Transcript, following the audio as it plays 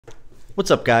What's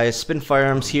up, guys? Spin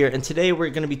Firearms here, and today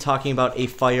we're going to be talking about a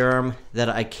firearm that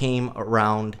I came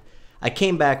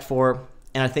back for,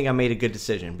 and I think I made a good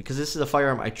decision because this is a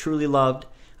firearm I truly loved,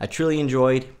 I truly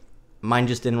enjoyed. Mine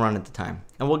just didn't run at the time,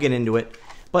 and we'll get into it.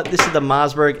 But this is the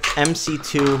Mossberg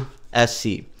MC2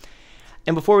 SC.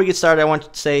 And before we get started, I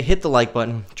want to say hit the like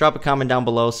button, drop a comment down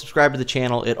below, subscribe to the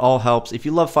channel. It all helps. If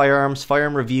you love firearms,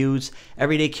 firearm reviews,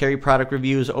 everyday carry product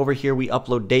reviews, over here we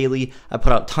upload daily. I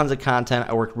put out tons of content.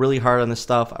 I work really hard on this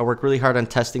stuff. I work really hard on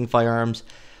testing firearms,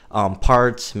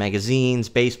 parts, magazines,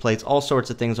 base plates, all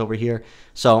sorts of things over here.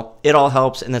 So it all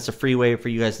helps, and that's a free way for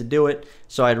you guys to do it.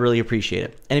 So I'd really appreciate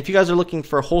it. And if you guys are looking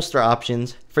for holster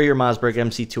options for your Mossberg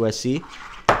MC2 SC,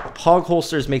 Hog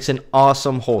Holsters makes an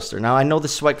awesome holster. Now, I know the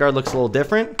sweat guard looks a little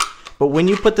different, but when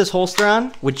you put this holster on,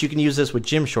 which you can use this with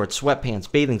gym shorts,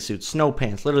 sweatpants, bathing suits, snow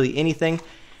pants, literally anything,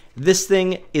 this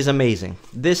thing is amazing.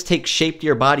 This takes shape to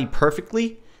your body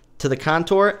perfectly to the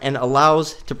contour and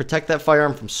allows to protect that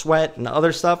firearm from sweat and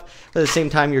other stuff. But at the same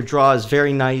time, your draw is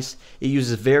very nice. It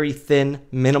uses very thin,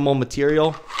 minimal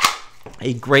material.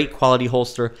 A great quality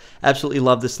holster. Absolutely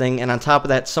love this thing. And on top of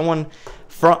that, someone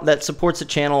that supports the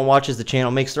channel and watches the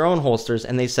channel makes their own holsters,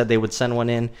 and they said they would send one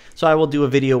in. So I will do a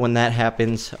video when that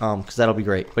happens, because that'll be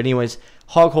great. But anyways,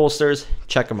 Hog Holsters,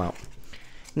 check them out.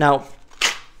 Now,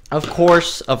 of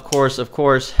course,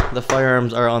 the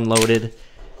firearms are unloaded,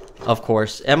 of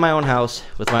course, at my own house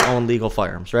with my own legal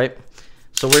firearms, right?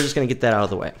 So we're just going to get that out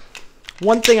of the way.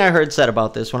 One thing I heard said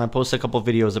about this when I posted a couple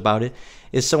videos about it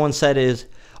is someone said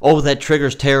oh, that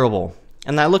trigger's terrible.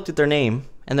 And I looked at their name,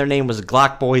 and their name was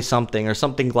Glock Boy something or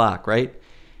something Glock, right?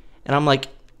 And I'm like,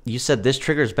 you said this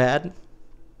trigger's bad,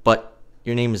 but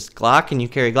your name is Glock and you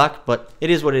carry Glock, but it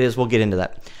is what it is. We'll get into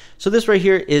that. So this right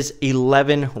here is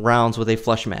 11 rounds with a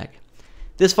flush mag.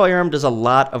 This firearm does a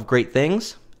lot of great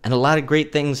things, and a lot of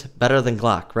great things better than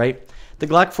Glock, right? The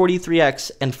Glock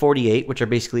 43X and 48, which are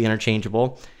basically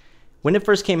interchangeable, when it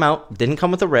first came out, didn't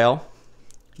come with a rail,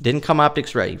 didn't come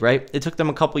optics ready, right? It took them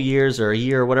a couple years or a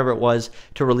year or whatever it was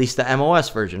to release the MOS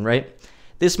version, right?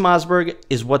 This Mossberg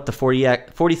is what the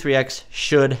 43X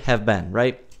should have been,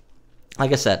 right?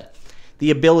 Like I said,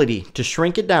 the ability to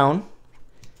shrink it down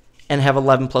and have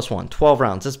 11 plus 1, 12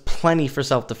 rounds. That's plenty for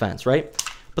self-defense, right?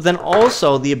 But then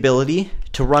also the ability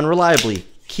to run reliably.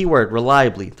 Keyword,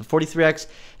 reliably. The 43X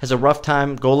has a rough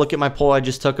time. Go look at my poll I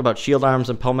just took about Shield Arms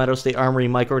and Palmetto State Armory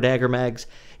micro dagger mags.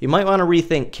 You might want to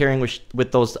rethink carrying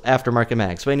with those aftermarket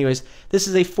mags. But anyways, this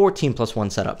is a 14 plus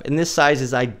 1 setup, and this size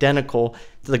is identical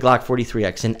to the Glock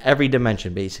 43X in every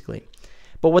dimension, basically.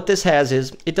 But what this has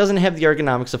is, it doesn't have the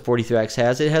ergonomics of 43X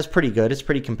has. It has pretty good. It's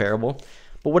pretty comparable.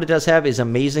 But what it does have is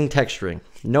amazing texturing.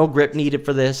 No grip needed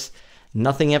for this.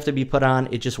 Nothing have to be put on.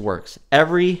 It just works.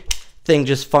 Everything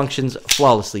just functions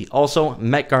flawlessly. Also,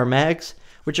 Metgar mags,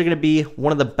 which are going to be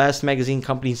one of the best magazine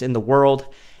companies in the world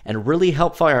and really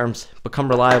help firearms become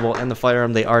reliable and the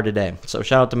firearm they are today. So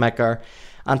shout out to Metgar.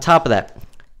 On top of that,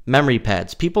 memory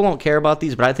pads. People don't care about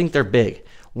these, but I think they're big.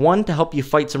 One, to help you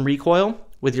fight some recoil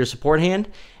with your support hand,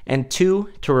 and two,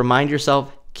 to remind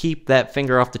yourself, keep that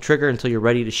finger off the trigger until you're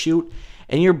ready to shoot.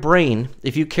 And your brain,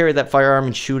 if you carry that firearm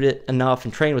and shoot it enough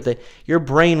and train with it, your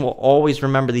brain will always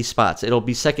remember these spots. It'll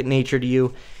be second nature to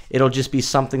you. It'll just be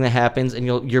something that happens, and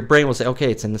your brain will say,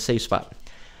 okay, it's in the safe spot.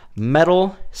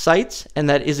 Metal sights, and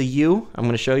that is a U. I'm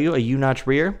going to show you a U-notch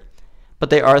rear, but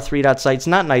they are 3-dot sights,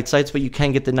 not night sights, but you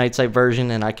can get the night sight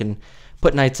version, and I can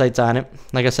put night sights on it.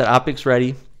 Like I said, optics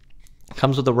ready,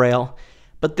 comes with a rail,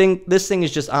 but this thing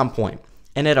is just on point.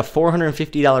 And at a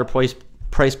 $450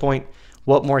 price point,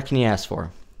 what more can you ask for?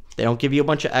 They don't give you a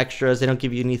bunch of extras, they don't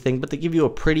give you anything, but they give you a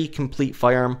pretty complete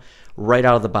firearm right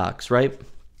out of the box, right?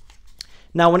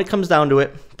 Now, when it comes down to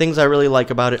it, things I really like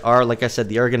about it are, like I said,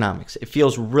 the ergonomics. It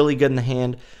feels really good in the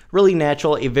hand, really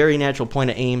natural, a very natural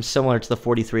point of aim, similar to the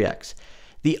 43X.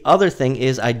 The other thing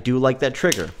is I do like that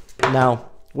trigger. Now,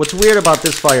 what's weird about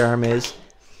this firearm is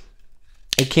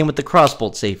it came with the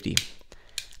crossbolt safety.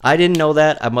 I didn't know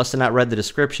that. I must have not read the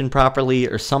description properly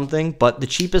or something, but the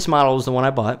cheapest model was the one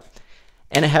I bought,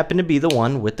 and it happened to be the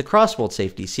one with the crossbolt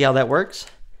safety. See how that works?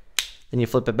 Then you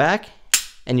flip it back,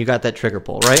 and you got that trigger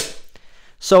pull, right?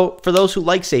 So for those who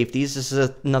like safeties, this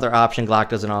is another option Glock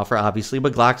doesn't offer, obviously,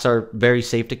 but Glocks are very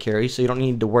safe to carry, so you don't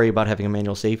need to worry about having a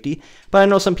manual safety. But I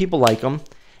know some people like them.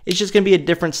 It's just going to be a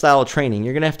different style of training.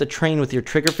 You're going to have to train with your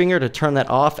trigger finger to turn that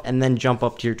off and then jump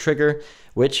up to your trigger,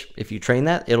 which, if you train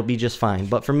that, it'll be just fine.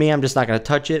 But for me, I'm just not going to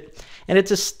touch it. And it's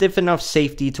a stiff enough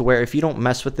safety to where if you don't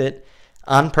mess with it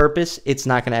on purpose, it's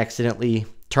not going to accidentally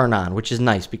turn on, which is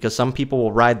nice because some people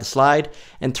will ride the slide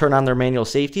and turn on their manual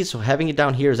safety. So having it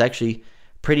down here is actually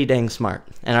pretty dang smart.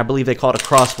 And I believe they call it a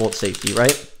crossbolt safety,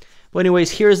 right? But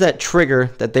anyways, here's that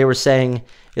trigger that they were saying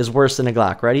is worse than a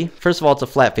Glock. Ready? First of all, it's a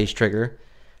flat face trigger.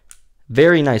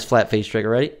 Very nice flat face trigger.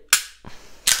 Ready?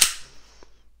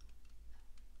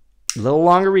 A little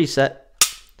longer reset,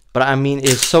 but I mean,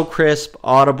 it's so crisp,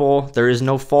 audible. There is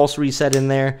no false reset in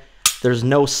there. There's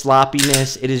no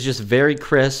sloppiness. It is just very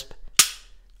crisp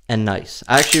and nice.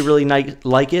 I actually really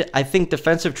like it. I think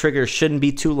defensive triggers shouldn't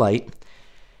be too light.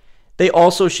 They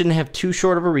also shouldn't have too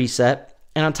short of a reset.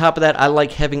 And on top of that, I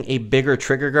like having a bigger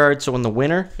trigger guard. So in the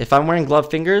winter, if I'm wearing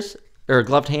gloved fingers or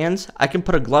gloved hands, I can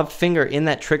put a gloved finger in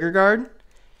that trigger guard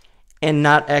and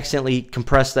not accidentally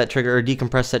compress that trigger or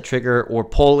decompress that trigger or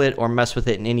pull it or mess with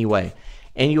it in any way.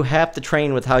 And you have to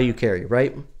train with how you carry,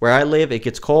 right? Where I live, it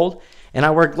gets cold, and I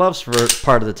wear gloves for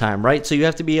part of the time, right? So you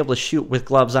have to be able to shoot with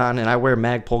gloves on, and I wear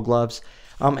Magpul gloves,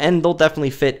 and they'll definitely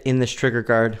fit in this trigger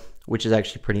guard, which is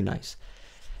actually pretty nice.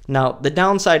 Now, the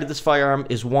downside of this firearm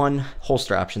is one,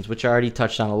 holster options, which I already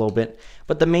touched on a little bit,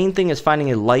 but the main thing is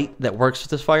finding a light that works with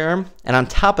this firearm, and on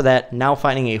top of that, now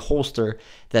finding a holster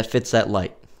that fits that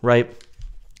light, right?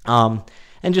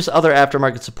 And just other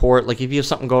aftermarket support, like if you have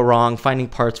something go wrong, finding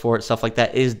parts for it, stuff like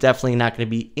that, is definitely not going to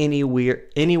be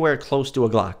anywhere close to a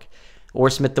Glock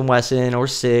or Smith & Wesson or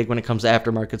SIG when it comes to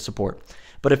aftermarket support.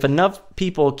 But if enough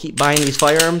people keep buying these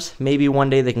firearms, maybe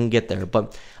one day they can get there.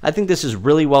 But I think this is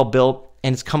really well built,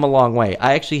 and it's come a long way.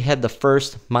 I actually had the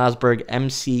first Mossberg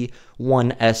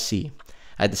MC1 SC.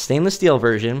 I had the stainless steel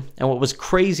version, and what was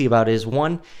crazy about it is,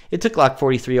 one, it took Glock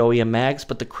 43 OEM mags,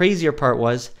 but the crazier part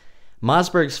was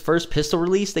Mossberg's first pistol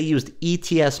release, they used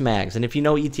ETS mags. And if you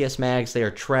know ETS mags, they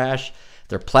are trash,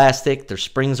 they're plastic, their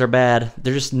springs are bad,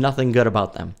 there's just nothing good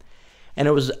about them. And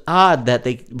it was odd that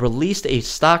they released a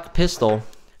stock pistol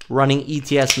running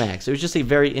ETS mags. It was just a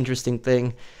very interesting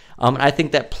thing. I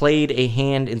think that played a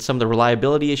hand in some of the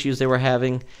reliability issues they were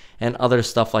having and other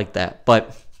stuff like that.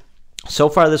 But so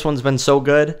far, this one's been so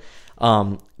good.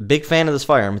 Big fan of this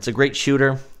firearm. It's a great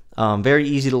shooter, very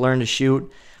easy to learn to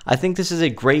shoot. I think this is a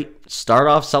great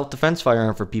start-off self-defense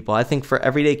firearm for people. I think for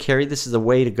everyday carry, this is the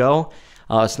way to go.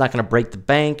 It's not going to break the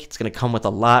bank. It's going to come with a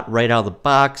lot right out of the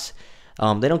box.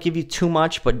 They don't give you too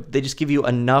much, but they just give you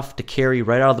enough to carry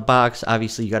right out of the box.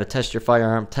 Obviously, you got to test your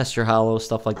firearm, test your hollow,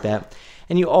 stuff like that.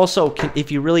 And you also can, if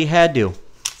you really had to,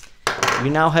 you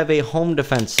now have a home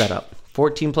defense setup.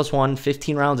 14 plus 1,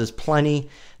 15 rounds is plenty.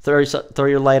 Throw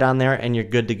your light on there, and you're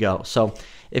good to go. So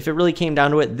if it really came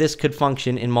down to it, this could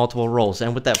function in multiple roles.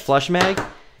 And with that flush mag,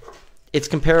 it's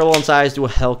comparable in size to a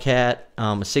Hellcat,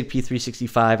 a SIG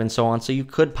P365, and so on. So you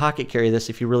could pocket carry this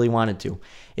if you really wanted to.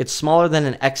 It's smaller than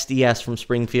an XDS from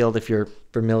Springfield, if you're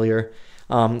familiar.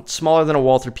 Smaller than a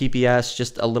Walther PPS,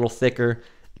 just a little thicker.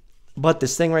 But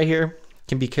this thing right here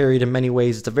can be carried in many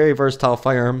ways. It's a very versatile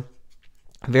firearm,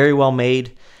 very well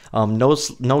made.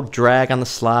 No drag on the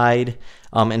slide,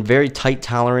 and very tight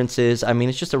tolerances. I mean,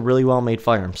 it's just a really well-made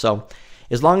firearm. So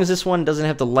as long as this one doesn't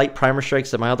have the light primer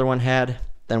strikes that my other one had,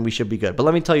 then we should be good. But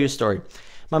let me tell you a story.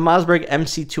 My Mossberg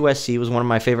MC2 SC was one of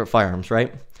my favorite firearms,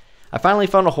 right? I finally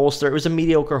found a holster. It was a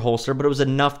mediocre holster, but it was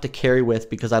enough to carry with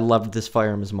because I loved this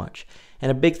firearm as much.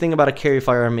 And a big thing about a carry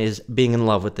firearm is being in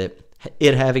love with it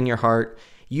having your heart,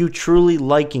 you truly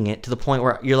liking it to the point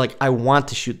where you're like, I want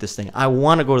to shoot this thing. I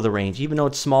want to go to the range. Even though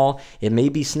it's small, it may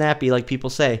be snappy like people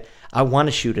say. I want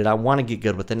to shoot it. I want to get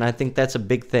good with it. And I think that's a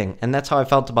big thing. And that's how I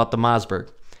felt about the Mossberg.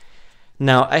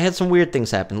 Now, I had some weird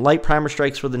things happen. Light primer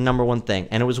strikes were the #1 thing.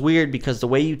 And it was weird because the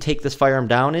way you take this firearm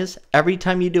down is every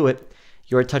time you do it,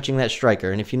 you're touching that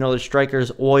striker. And if you know the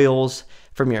strikers, oils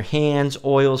from your hands,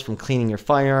 oils from cleaning your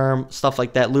firearm, stuff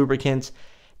like that, lubricants,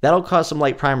 that'll cause some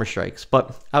light primer strikes.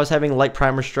 But I was having light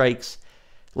primer strikes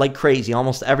like crazy,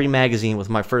 almost every magazine with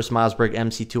my first Mossberg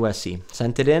MC2 SC.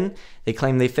 Sent it in. They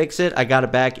claimed they fixed it. I got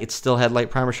it back. It still had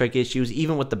light primer strike issues,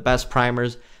 even with the best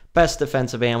primers, best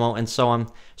defensive ammo, and so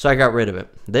on. So I got rid of it.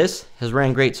 This has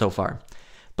ran great so far.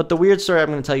 But the weird story I'm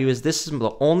going to tell you is this is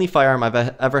the only firearm I've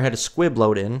ever had a squib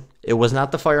load in. It was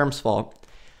not the firearm's fault.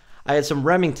 I had some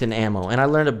Remington ammo, and I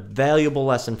learned a valuable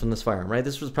lesson from this firearm, right?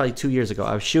 This was probably 2 years ago.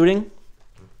 I was shooting,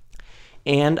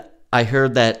 and I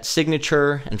heard that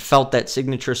signature and felt that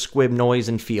signature squib noise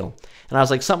and feel. And I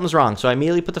was like, something's wrong. So I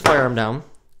immediately put the firearm down.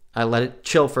 I let it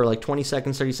chill for like 20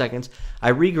 seconds, 30 seconds.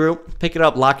 I regroup, pick it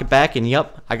up, lock it back, and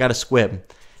yep, I got a squib.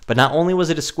 But not only was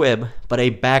it a squib, but a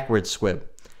backwards squib.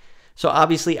 So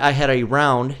obviously I had a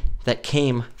round that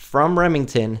came from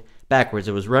Remington backwards.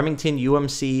 It was Remington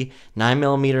UMC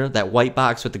 9mm, that white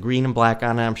box with the green and black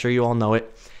on it. I'm sure you all know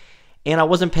it. And I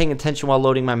wasn't paying attention while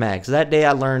loading my mags. That day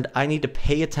I learned I need to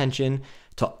pay attention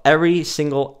to every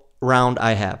single round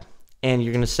I have. and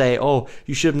you're going to say, oh,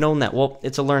 you should have known that. Well,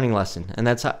 it's a learning lesson, and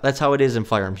that's how it is in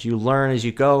firearms. You learn as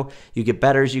you go, you get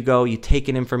better as you go, you take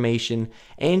in information,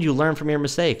 and you learn from your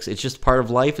mistakes. It's just part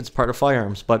of life, it's part of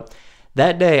firearms. But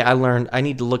that day I learned I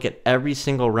need to look at every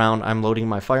single round I'm loading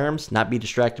my firearms, not be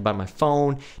distracted by my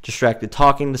phone, distracted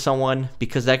talking to someone,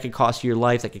 because that could cost you your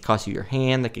life, that could cost you your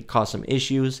hand, that could cause some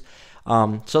issues.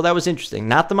 So that was interesting.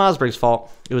 Not the Mossberg's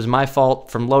fault. It was my fault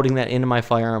from loading that into my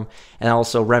firearm, and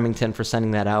also Remington for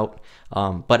sending that out.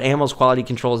 But ammo's quality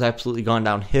control has absolutely gone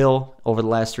downhill over the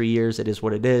last 3 years. It is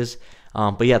what it is.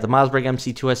 But yeah, the Mossberg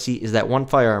MC2SC is that one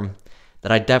firearm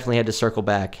that I definitely had to circle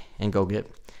back and go get.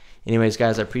 Anyways,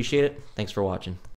 guys, I appreciate it. Thanks for watching.